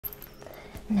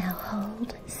Now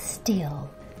hold still.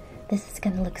 This is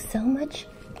going to look so much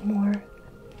more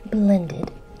blended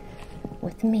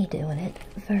with me doing it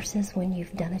versus when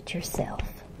you've done it yourself.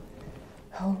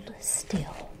 Hold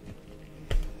still.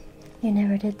 You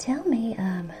never did tell me,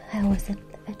 how was it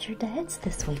at your dad's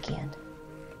this weekend?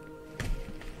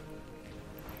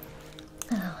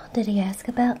 Oh, did he ask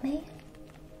about me?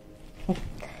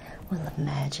 Well,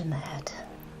 imagine that.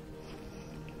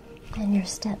 And your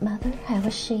stepmother, how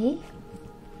was she?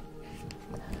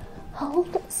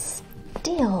 Hold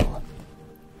still.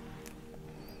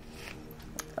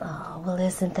 Oh, well,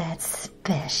 isn't that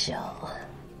special?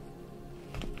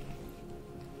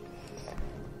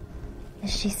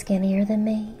 Is she skinnier than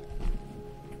me?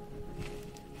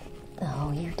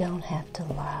 Oh, you don't have to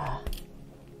lie.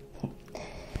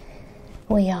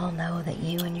 We all know that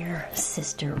you and your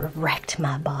sister wrecked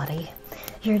my body.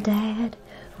 Your dad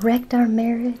wrecked our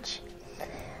marriage.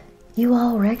 You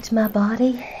all wrecked my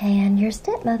body, and your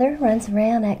stepmother runs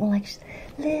around acting like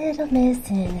little Miss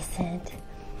Innocent.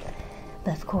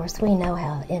 But of course, we know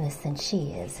how innocent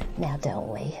she is, now don't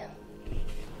we?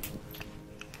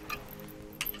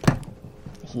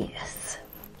 Yes.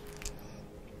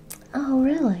 Oh,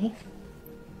 really?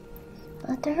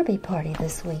 A derby party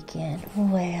this weekend.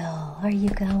 Well, are you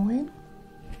going?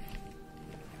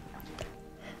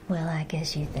 Well, I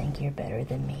guess you think you're better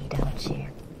than me, don't you?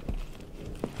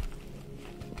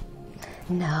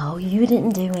 No, you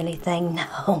didn't do anything.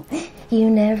 No, you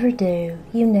never do.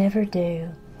 You never do.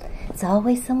 It's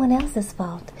always someone else's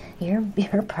fault. You're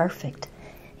perfect.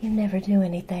 You never do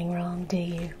anything wrong, do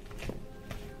you?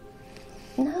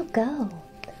 No, go.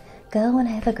 Go and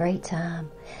have a great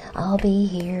time. I'll be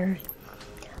here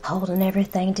holding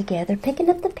everything together, picking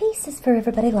up the pieces for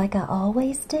everybody like I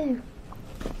always do.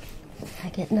 I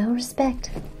get no respect.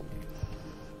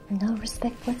 No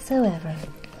respect whatsoever.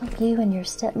 Hope you and your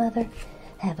stepmother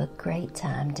have a great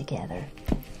time together.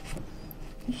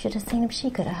 You should have seen if she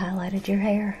could have highlighted your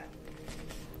hair.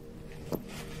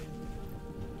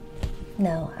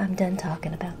 No, I'm done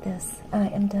talking about this. I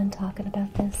am done talking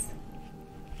about this.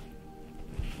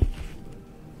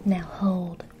 Now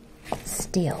hold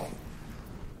still.